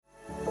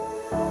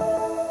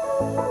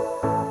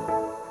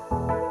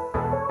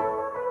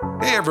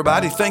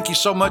everybody. Thank you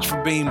so much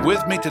for being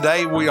with me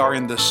today. We are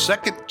in the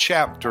second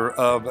chapter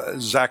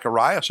of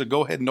Zechariah, so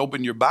go ahead and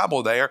open your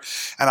Bible there.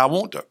 And I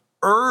want to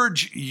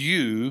urge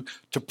you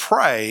to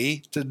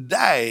pray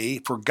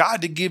today for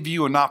God to give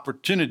you an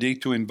opportunity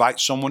to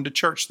invite someone to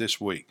church this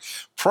week.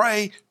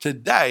 Pray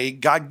today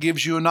God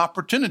gives you an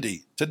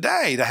opportunity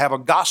today to have a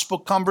gospel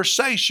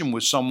conversation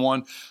with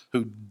someone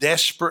who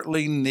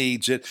desperately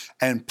needs it.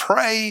 And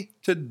pray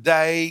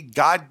today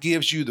God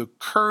gives you the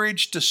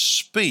courage to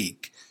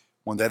speak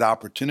when that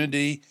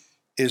opportunity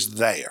is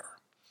there.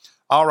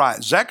 All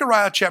right,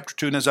 Zechariah chapter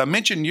 2, and as I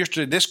mentioned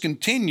yesterday, this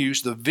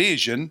continues the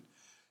vision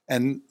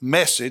and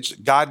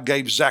message God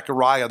gave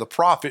Zechariah the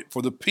prophet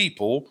for the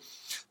people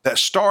that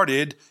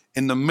started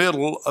in the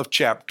middle of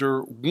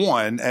chapter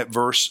 1 at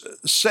verse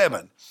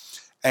 7.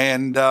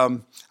 And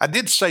I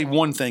did say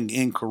one thing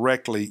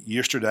incorrectly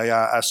yesterday.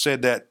 I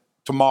said that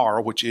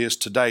tomorrow, which is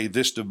today,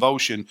 this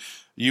devotion,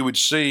 you would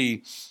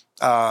see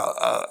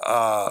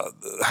how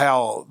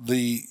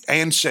the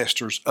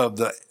ancestors of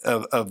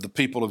the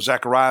people of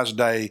Zechariah's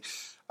day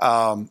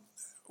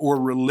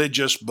were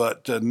religious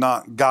but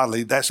not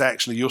godly. That's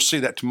actually, you'll see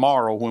that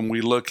tomorrow when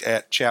we look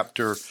at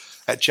chapter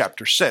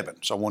 7.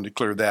 So I wanted to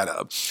clear that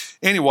up.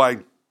 Anyway,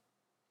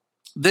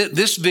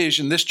 this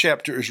vision, this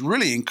chapter is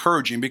really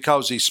encouraging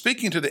because he's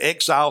speaking to the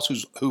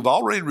exiles who've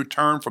already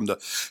returned from the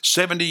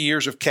 70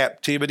 years of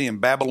captivity in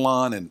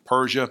Babylon and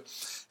Persia.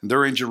 And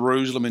they're in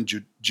Jerusalem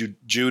and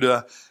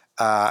Judah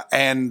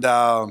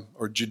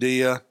or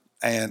Judea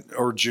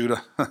or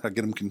Judah. I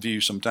get them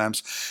confused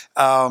sometimes.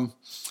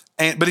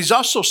 But he's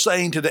also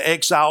saying to the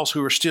exiles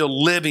who are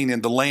still living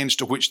in the lands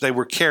to which they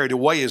were carried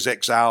away as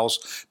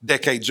exiles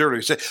decades earlier,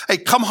 he said, hey,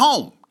 come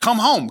home, come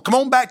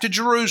on back to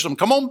Jerusalem,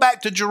 come on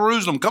back to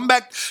Jerusalem, come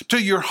back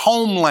to your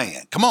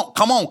homeland, come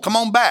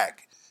on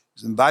back.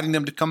 He's inviting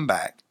them to come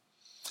back.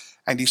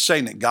 And he's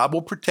saying that God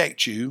will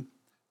protect you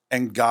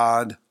and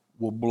God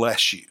will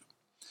bless you.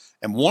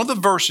 And one of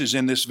the verses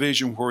in this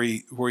vision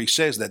where he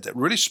says that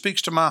really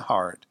speaks to my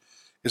heart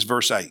is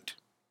verse 8.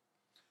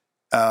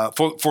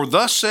 For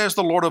thus says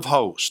the Lord of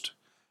hosts,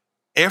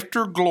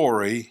 after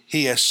glory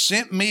he has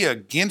sent me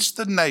against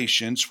the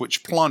nations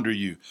which plunder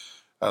you.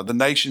 The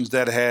nations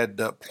that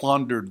had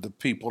plundered the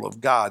people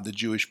of God, the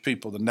Jewish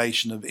people, the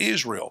nation of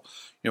Israel,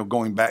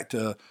 going back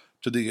to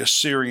the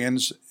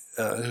Assyrians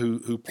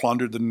who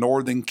plundered the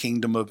northern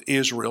kingdom of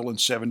Israel in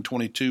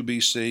 722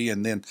 BC,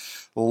 and then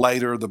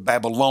later the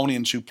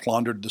Babylonians who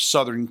plundered the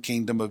southern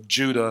kingdom of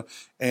Judah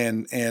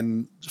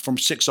and from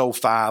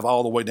 605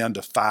 all the way down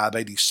to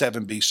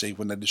 587 BC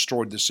when they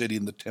destroyed the city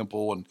and the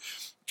temple and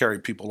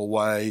carried people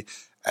away.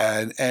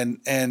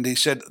 And he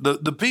said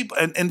the people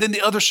and then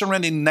the other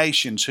surrounding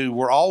nations who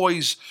were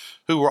always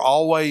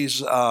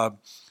trying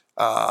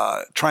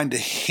to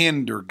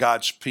hinder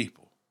God's people.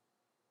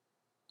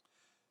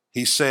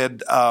 He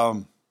said,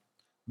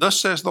 thus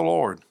says the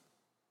Lord,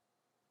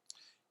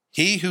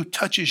 he who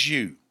touches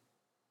you,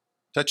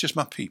 touches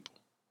my people,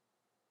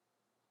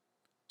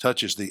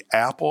 touches the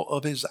apple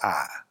of his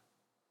eye.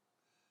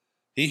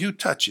 He who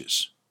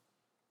touches.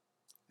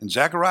 In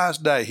Zechariah's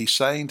day, he's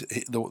saying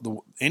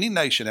to any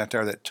nation out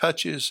there that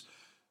touches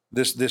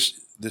this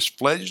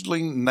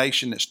fledgling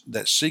nation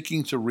that's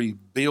seeking to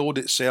rebuild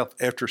itself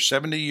after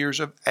 70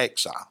 years of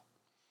exile,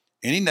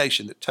 any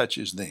nation that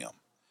touches them,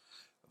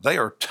 they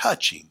are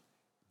touching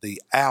the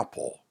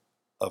apple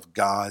of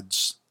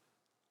God's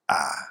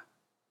eye.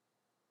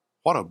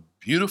 What a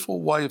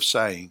beautiful way of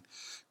saying,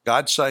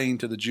 God saying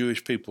to the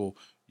Jewish people,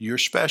 you're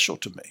special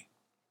to me.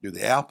 You're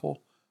the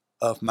apple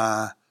of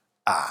my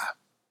eye.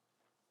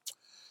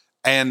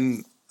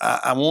 And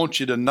I want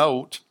you to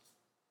note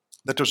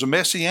that there's a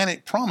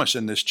messianic promise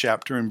in this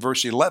chapter in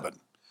verse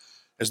 11.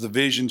 As the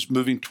vision's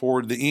moving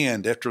toward the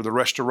end, after the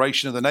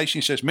restoration of the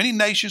nation, he says, many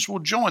nations will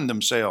join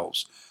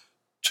themselves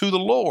to the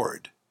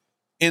Lord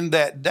in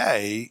that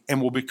day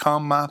and will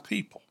become my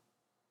people.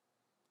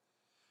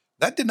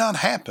 That did not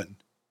happen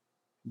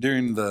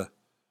during the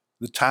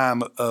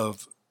time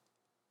of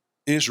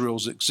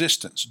Israel's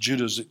existence,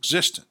 Judah's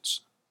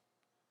existence.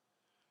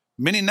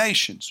 Many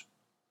nations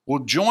will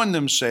join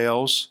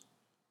themselves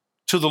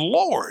to the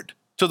Lord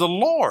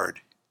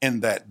in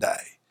that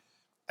day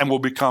and will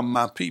become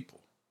my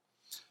people.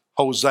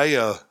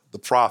 Hosea, the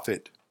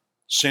prophet,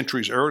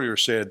 centuries earlier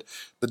said,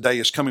 the day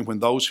is coming when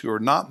those who are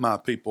not my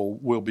people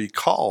will be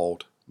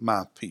called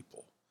my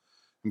people.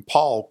 And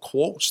Paul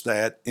quotes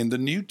that in the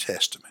New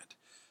Testament.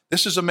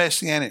 This is a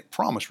messianic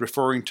promise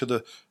referring to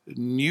the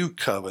new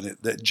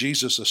covenant that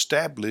Jesus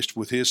established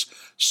with his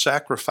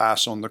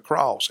sacrifice on the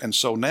cross. And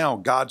so now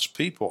God's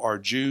people are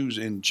Jews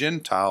and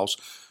Gentiles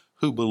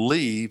who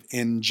believe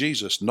in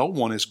Jesus. No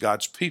one is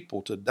God's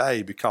people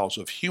today because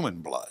of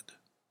human blood.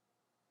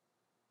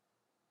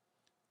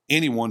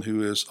 Anyone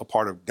who is a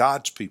part of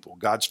God's people,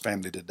 God's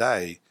family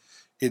today,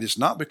 it is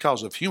not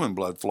because of human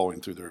blood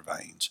flowing through their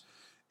veins.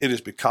 It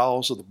is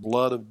because of the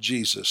blood of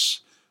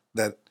Jesus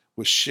that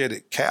was shed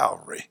at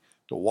Calvary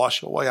to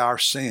wash away our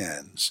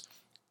sins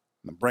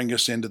and bring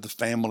us into the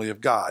family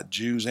of God,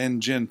 Jews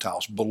and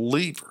Gentiles,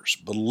 believers.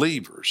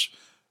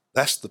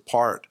 That's the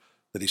part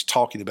that he's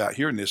talking about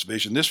here in this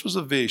vision. This was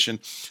a vision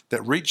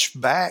that reached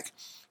back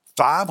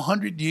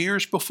 500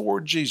 years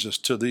before Jesus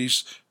to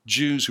these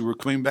Jews who were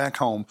coming back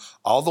home,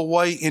 all the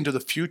way into the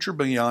future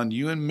beyond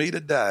you and me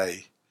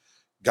today.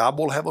 God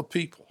will have a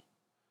people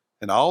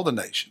in all the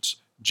nations,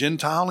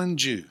 Gentile and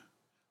Jew,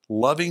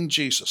 loving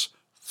Jesus,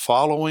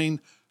 following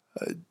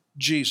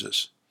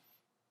Jesus.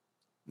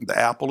 The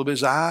apple of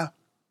his eye,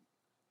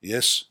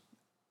 yes.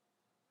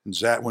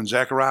 When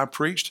Zechariah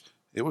preached,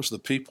 it was the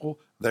people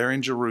there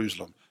in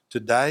Jerusalem.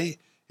 Today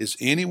is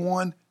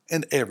anyone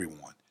and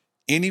everyone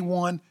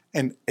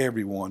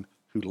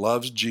who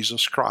loves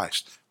Jesus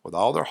Christ with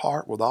all their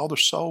heart, with all their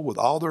soul, with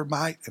all their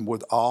might, and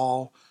with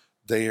all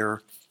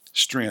their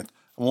strength.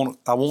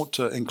 I want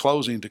to, in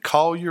closing, to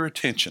call your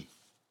attention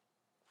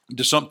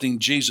to something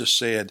Jesus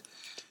said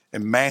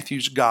in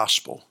Matthew's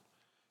Gospel,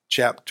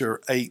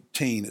 chapter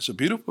 18. It's a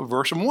beautiful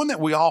verse, and one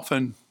that we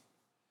often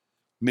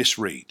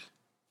misread,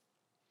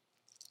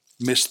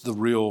 miss the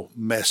real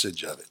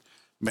message of it.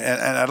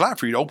 And I'd like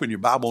for you to open your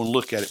Bible and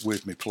look at it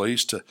with me,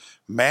 please, to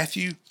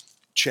Matthew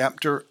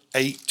chapter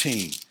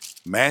 18.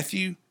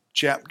 Matthew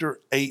chapter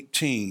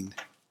 18,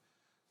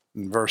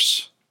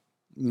 verse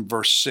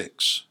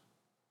 6.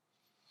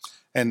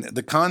 And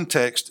the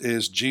context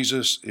is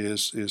Jesus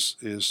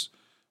is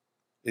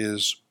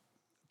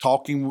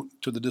talking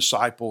to the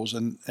disciples,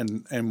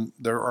 and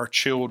there are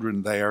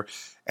children there,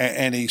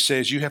 and he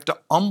says, you have to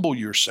humble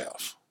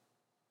yourself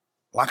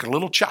like a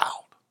little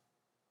child.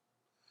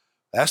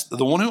 That's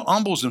the one who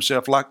humbles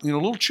himself, like,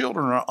 little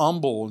children are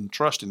humble and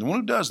trusting. The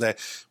one who does that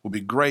will be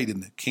great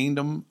in the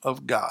kingdom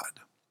of God.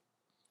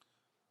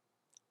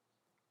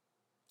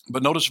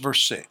 But notice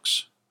verse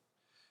 6.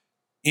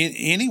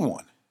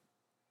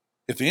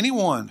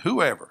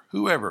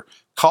 Whoever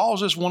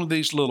causes one of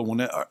these little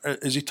ones,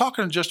 is he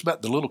talking just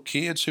about the little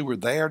kids who were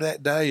there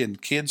that day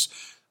and kids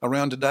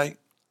around today?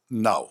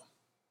 No.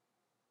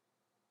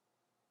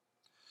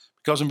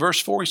 Because in verse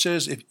 4 he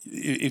says,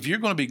 if you're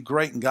going to be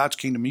great in God's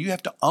kingdom, you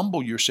have to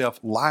humble yourself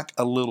like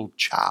a little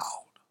child.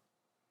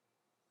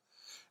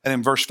 And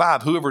in verse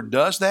 5, whoever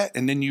does that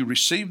and then you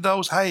receive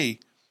those, hey,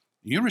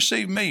 you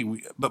receive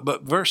me.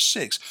 But verse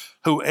 6,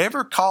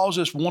 whoever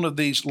causes one of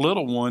these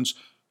little ones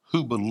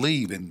who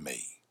believe in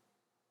me.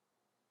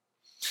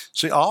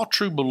 See, all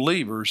true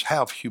believers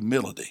have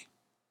humility,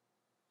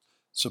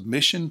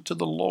 submission to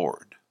the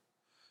Lord.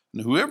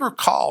 And whoever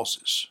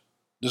causes,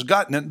 does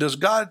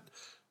God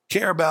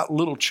care about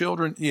little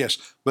children? Yes.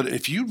 But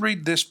if you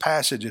read this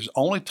passage as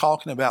only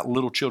talking about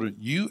little children,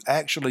 you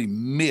actually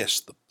miss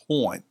the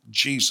point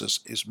Jesus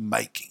is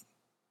making.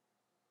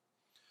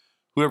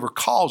 Whoever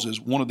causes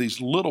one of these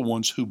little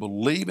ones who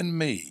believe in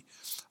me,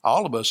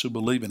 all of us who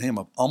believe in him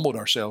have humbled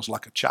ourselves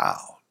like a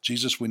child.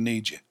 Jesus, we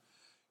need you.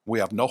 We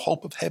have no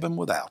hope of heaven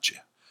without you.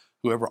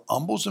 Whoever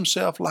humbles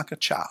himself like a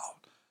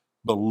child,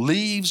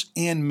 believes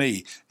in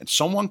me, and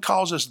someone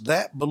causes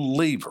that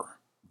believer,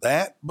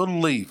 that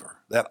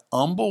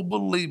humble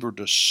believer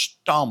to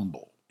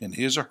stumble in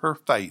his or her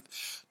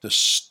faith, to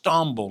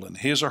stumble in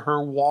his or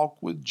her walk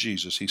with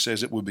Jesus, he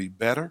says it would be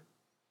better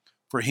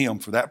for him,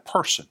 for that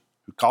person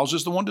who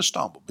causes the one to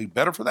stumble, be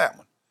better for that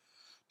one,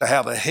 to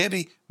have a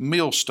heavy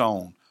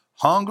millstone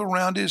hung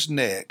around his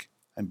neck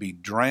and be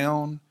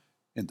drowned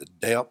in the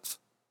depth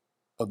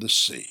of the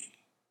sea.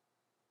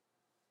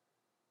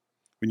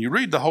 When you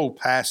read the whole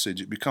passage,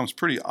 it becomes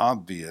pretty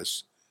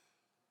obvious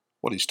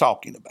what he's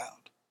talking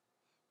about.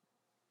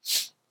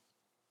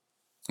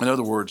 In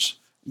other words,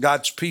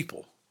 God's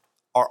people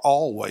are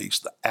always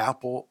the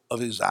apple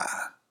of his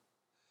eye.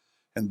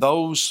 And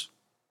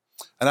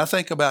I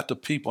think about the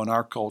people in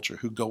our culture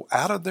who go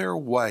out of their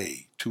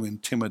way to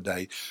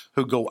intimidate,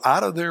 who go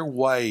out of their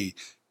way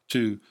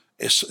to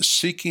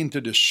seeking to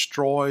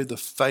destroy the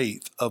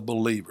faith of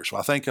believers. So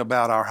I think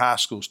about our high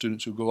school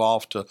students who go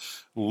off to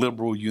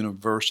liberal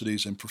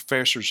universities and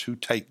professors who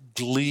take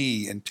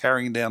glee in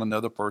tearing down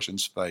another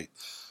person's faith.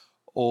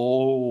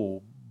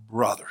 Oh,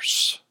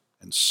 brothers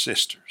and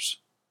sisters,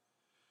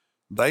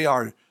 they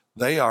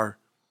are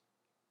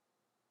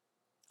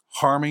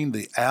harming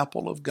the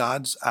apple of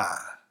God's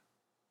eye.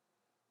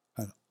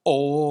 And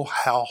oh,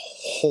 how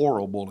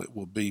horrible it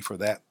will be for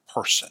that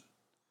person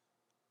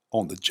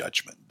on the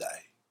judgment day.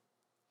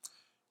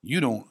 You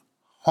don't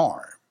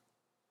harm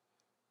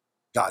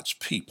God's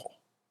people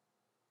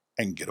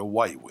and get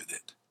away with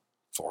it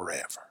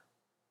forever.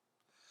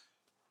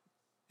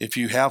 If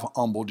you have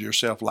humbled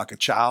yourself like a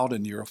child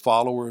and you're a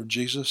follower of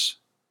Jesus,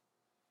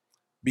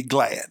 be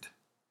glad.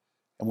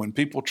 And when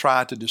people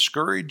try to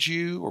discourage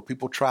you or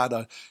people try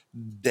to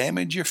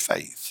damage your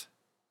faith,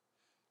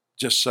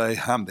 just say,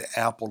 I'm the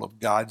apple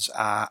of God's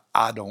eye.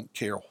 I don't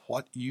care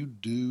what you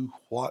do,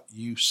 what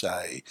you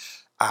say.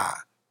 I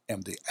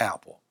am the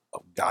apple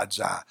of God's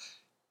eye.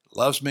 He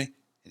loves me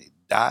and he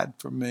died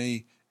for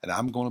me and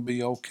I'm going to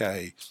be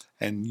okay.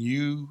 And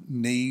you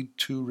need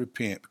to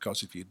repent,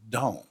 because if you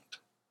don't,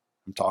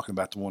 I'm talking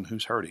about the one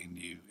who's hurting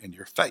you in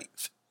your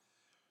faith.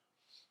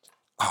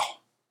 Oh.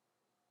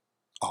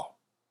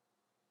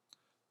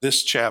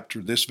 This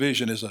chapter, this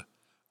vision is a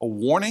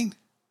warning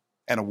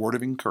and a word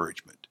of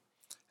encouragement.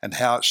 And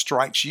how it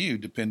strikes you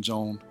depends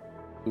on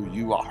who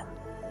you are.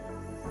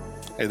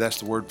 Hey, that's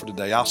the word for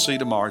today. I'll see you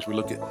tomorrow as we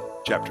look at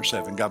chapter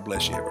 7. God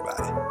bless you,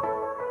 everybody.